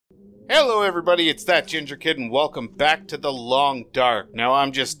Hello everybody, it's that Ginger Kid and welcome back to the Long Dark. Now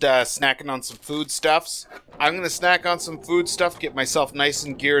I'm just snacking on some foodstuffs. I'm gonna snack on some food stuff, get myself nice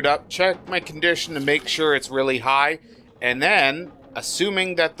and geared up, check my condition to make sure it's really high, and then,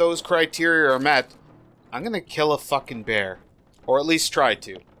 assuming that those criteria are met, I'm gonna kill a fucking bear. Or at least try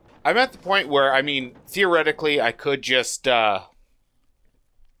to. I'm at the point where, I mean, theoretically I could just sit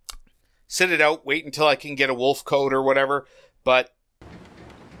it out, wait until I can get a wolf coat or whatever, but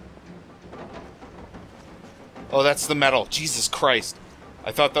oh, that's the metal. Jesus Christ.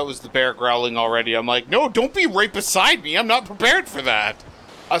 I thought that was the bear growling already. I'm like, no, don't be right beside me. I'm not prepared for that.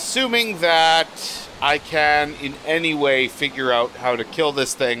 Assuming that I can in any way figure out how to kill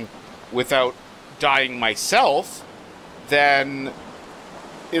this thing without dying myself, then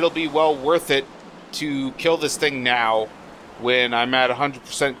it'll be well worth it to kill this thing now when I'm at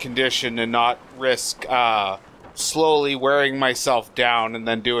 100% condition and not risk slowly wearing myself down and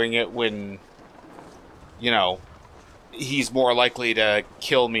then doing it when, you know, he's more likely to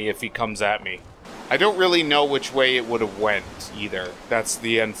kill me if he comes at me. I don't really know which way it would have went, either. That's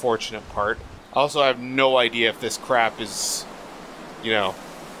the unfortunate part. Also, I have no idea if this crap is, you know,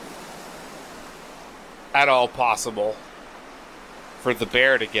 at all possible for the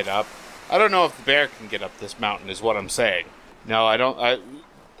bear to get up. I don't know if the bear can get up this mountain, is what I'm saying. No, I don't.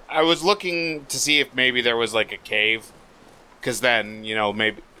 I was looking to see if maybe there was, like, a cave. Because then, you know,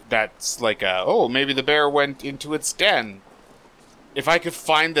 maybe that's like a, oh, maybe the bear went into its den. If I could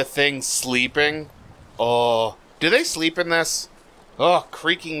find the thing sleeping. Oh, do they sleep in this? Oh,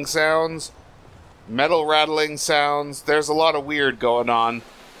 creaking sounds. Metal rattling sounds. There's a lot of weird going on.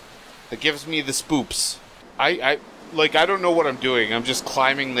 That gives me the spoops. I don't know what I'm doing. I'm just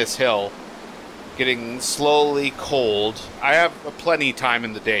climbing this hill. Getting slowly cold. I have plenty time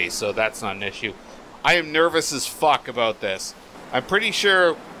in the day, so that's not an issue. I am nervous as fuck about this. I'm pretty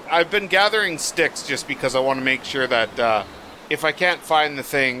sure I've been gathering sticks just because I want to make sure that if I can't find the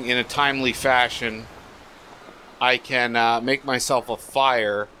thing in a timely fashion, I can make myself a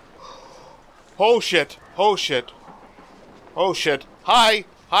fire. Oh shit! Oh shit! Oh shit! Hi!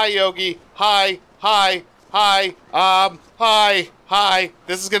 Hi, Yogi! Hi! Hi! Hi! Hi! Hi!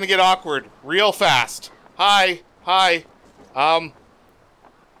 This is gonna get awkward real fast. Hi! Hi!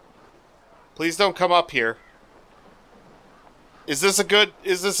 Please don't come up here. Is this a good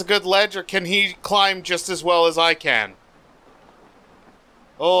ledge, or can he climb just as well as I can?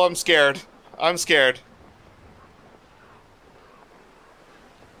 Oh, I'm scared. I'm scared.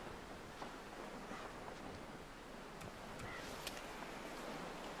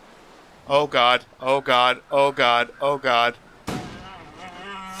 Oh god. Oh god. Oh god. Oh god.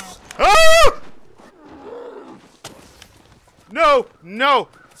 Ah! No! No!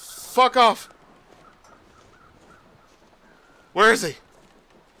 Fuck off! Where is he?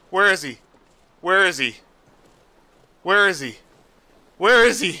 Where is he? Where is he? Where is he? Where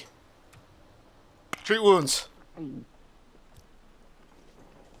is he? Treat wounds.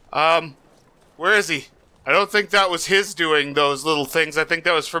 Where is he? I don't think that was his doing those little things. I think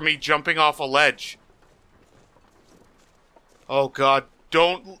that was for me jumping off a ledge. Oh god,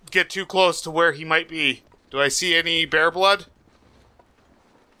 don't get too close to where he might be. Do I see any bear blood?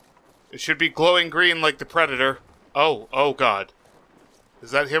 It should be glowing green like the predator. Oh, oh god.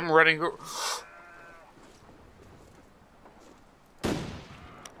 Is that him running?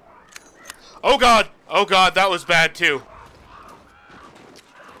 Oh god! Oh god, that was bad too.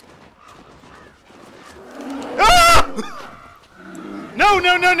 Ah! No,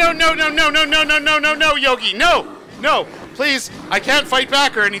 no, no, no, no, no, no, no, no, no, no, no, no, Yogi, no! No, please, I can't fight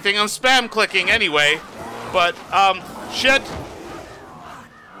back or anything, I'm spam clicking anyway. But, shit.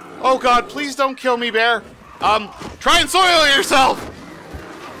 Oh god, please don't kill me, bear. Try and soil yourself!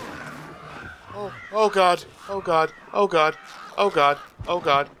 Oh, oh god, oh god, oh god, oh god, oh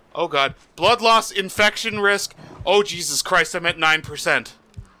god, oh god. Blood loss, infection risk. Oh Jesus Christ, I'm at 9%.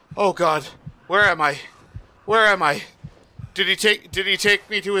 Oh god, where am I? Where am I? Did he take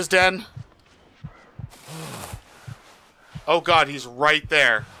me to his den? Oh god, he's right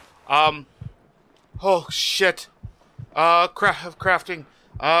there. Oh shit. Crafting.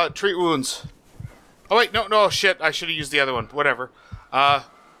 Treat wounds. Oh wait, no, no, shit, I should have used the other one. Whatever.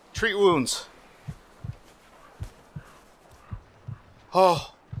 Treat wounds.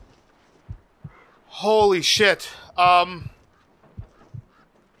 Oh. Holy shit. Are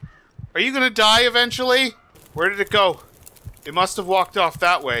you gonna die eventually? Where did it go? It must have walked off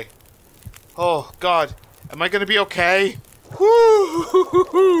that way. Oh, God. Am I gonna be okay?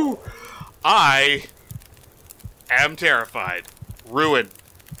 Woo! I am terrified. Ruined.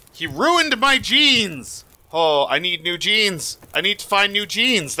 He ruined my jeans! Oh, I need new jeans. I need to find new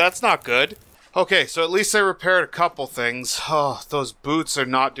jeans. That's not good. Okay, so at least I repaired a couple things. Oh, those boots are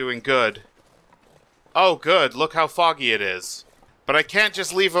not doing good. Oh, good. Look how foggy it is. But I can't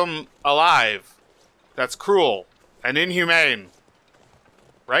just leave him alive. That's cruel and inhumane.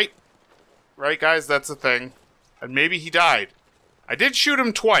 Right? Right, guys? That's the thing. And maybe he died. I did shoot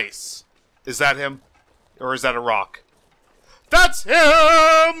him twice. Is that him? Or is that a rock? That's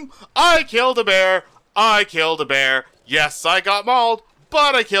him! I killed a bear. I killed a bear. Yes, I got mauled,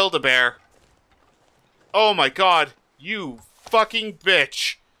 but I killed a bear. Oh my god. You fucking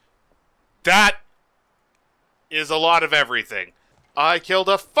bitch. That is a lot of everything. I killed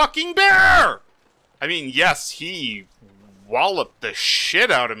a fucking bear! I mean, yes, he walloped the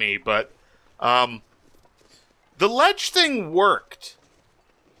shit out of me, but, the ledge thing worked.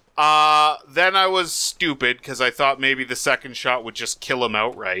 Then I was stupid, because I thought maybe the second shot would just kill him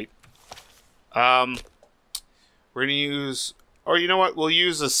outright. We're gonna use... Or you know what? We'll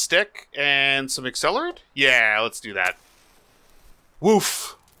use a stick and some accelerant? Yeah, let's do that.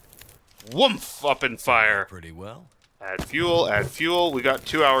 Woof! Woomph! Up in fire. Pretty well. Add fuel, add fuel. We got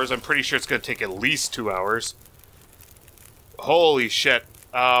 2 hours. I'm pretty sure it's gonna take at least 2 hours. Holy shit.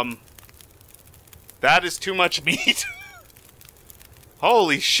 That is too much meat.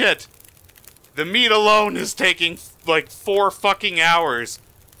 Holy shit. The meat alone is taking, like, 4 fucking hours.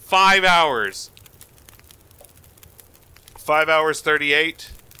 5 hours. 5 hours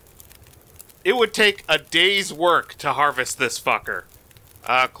 38. It would take a day's work to harvest this fucker.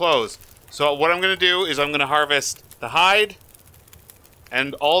 Close. So what I'm gonna do is I'm gonna harvest the hide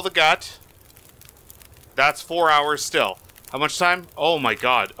and all the gut. That's 4 hours still. How much time? Oh my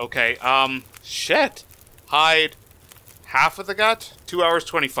god. Okay, shit. Hide half of the gut? 2 hours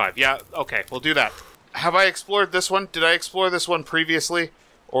 25. Yeah, okay, we'll do that. Have I explored this one? Did I explore this one previously?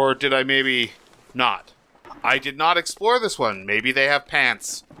 Or did I maybe not? I did not explore this one. Maybe they have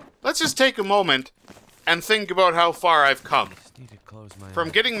pants. Let's just take a moment and think about how far I've come. From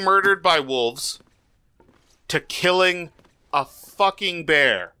getting murdered by wolves to killing a fucking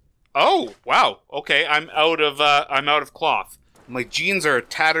bear. Oh, wow. Okay, I'm out of cloth. My jeans are a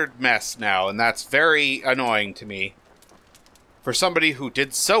tattered mess now, and that's very annoying to me. For somebody who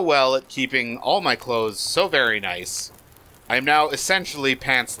did so well at keeping all my clothes so very nice, I am now essentially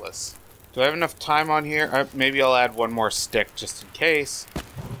pantsless. Do I have enough time on here? Maybe I'll add one more stick just in case.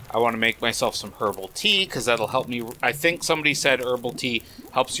 I want to make myself some herbal tea, because that'll help me... I think somebody said herbal tea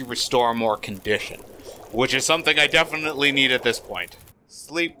helps you restore more condition, which is something I definitely need at this point.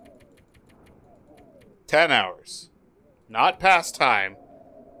 Sleep. 10 hours. Not past time.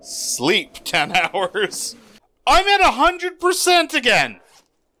 Sleep 10 hours. I'm at 100% again!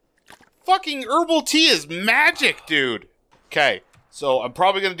 Fucking herbal tea is magic, dude! Okay, so I'm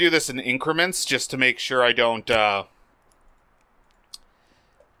probably going to do this in increments, just to make sure I don't,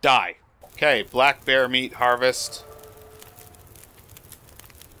 die. Okay, black bear meat harvest.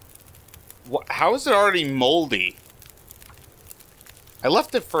 How is it already moldy? I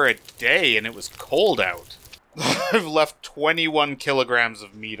left it for a day and it was cold out. I've left 21 kilograms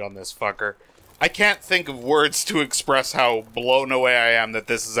of meat on this fucker. I can't think of words to express how blown away I am that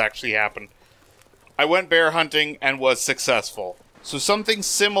this has actually happened. I went bear hunting and was successful. So something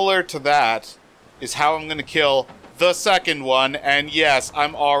similar to that is how I'm going to kill the second one, and yes,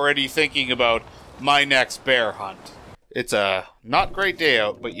 I'm already thinking about my next bear hunt. It's a not great day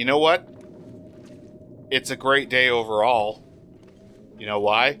out, but you know what? It's a great day overall. You know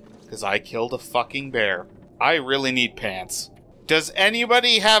why? Because I killed a fucking bear. I really need pants. Does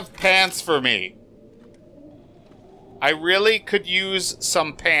anybody have pants for me? I really could use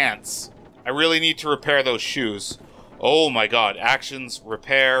some pants. I really need to repair those shoes. Oh my god. Actions,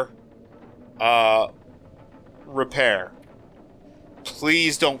 repair. Repair.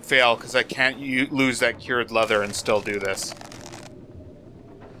 Please don't fail, because I can't lose that cured leather and still do this.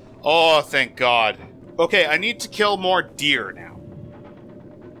 Oh, thank god. Okay, I need to kill more deer now.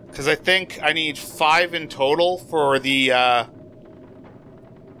 Because I think I need 5 in total for the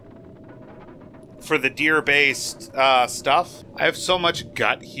deer-based stuff. I have so much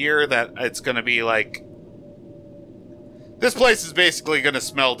gut here that it's going to be like... This place is basically going to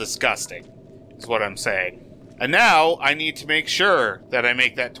smell disgusting, is what I'm saying. And now I need to make sure that I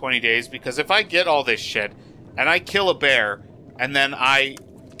make that 20 days, because if I get all this shit and I kill a bear and then I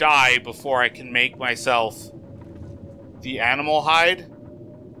die before I can make myself the animal hide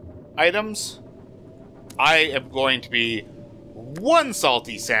items, I am going to be one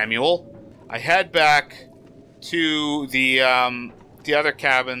salty Samuel. I head back to the other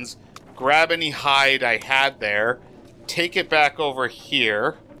cabins, grab any hide I had there, take it back over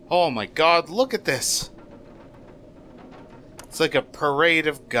here. Oh my god, look at this. It's like a parade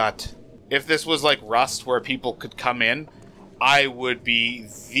of gut. If this was like Rust where people could come in, I would be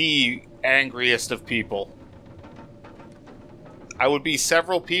the angriest of people. I would be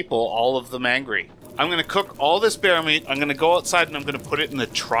several people, all of them angry. I'm going to cook all this bear meat. I'm going to go outside and I'm going to put it in the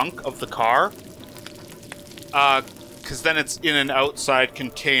trunk of the car. Because then it's in an outside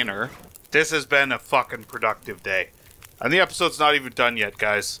container. This has been a fucking productive day. And the episode's not even done yet,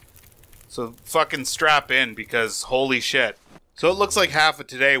 guys. So fucking strap in, because holy shit. So it looks like half of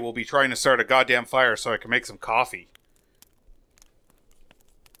today we'll be trying to start a goddamn fire so I can make some coffee.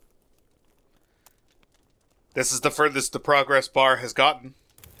 This is the furthest the progress bar has gotten.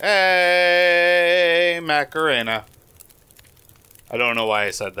 Hey, Macarena. I don't know why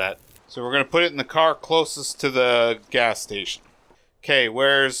I said that. So we're going to put it in the car closest to the gas station. Okay,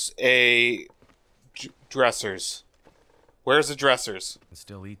 where's a dressers? Where's the dressers? I can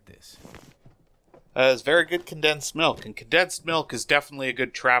still eat this. It's very good condensed milk, and condensed milk is definitely a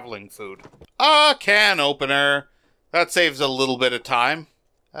good traveling food. A can opener. That saves a little bit of time.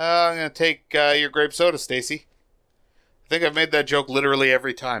 I'm going to take your grape soda, Stacy. I think I've made that joke literally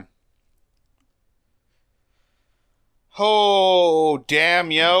every time. Oh,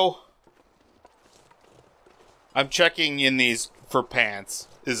 damn, yo. I'm checking in these for pants,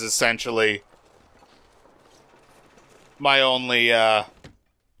 is essentially my only,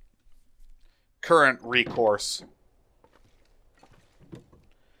 current recourse.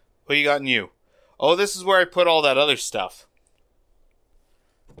 What you got in you? Oh, this is where I put all that other stuff.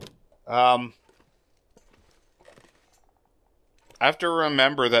 I have to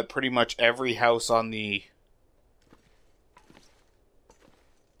remember that pretty much every house on the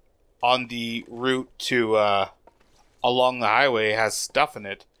route to along the highway has stuff in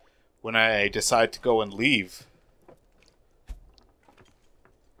it when I decide to go and leave.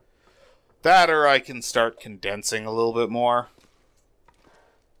 That, or I can start condensing a little bit more.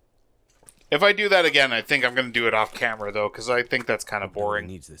 If I do that again, I think I'm going to do it off camera, though, because I think that's kind of boring.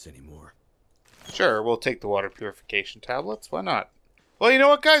 Needs this anymore. Sure, we'll take the water purification tablets. Why not? Well, you know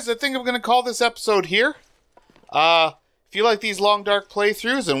what, guys? I think I'm going to call this episode here. If you like these long, dark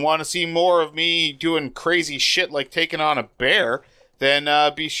playthroughs and want to see more of me doing crazy shit like taking on a bear,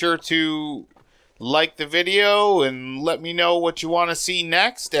 then be sure to like the video and let me know what you want to see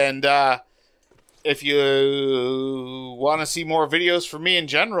next. And if you want to see more videos from me in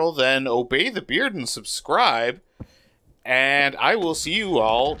general, then obey the beard and subscribe. And I will see you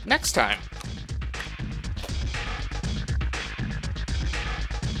all next time.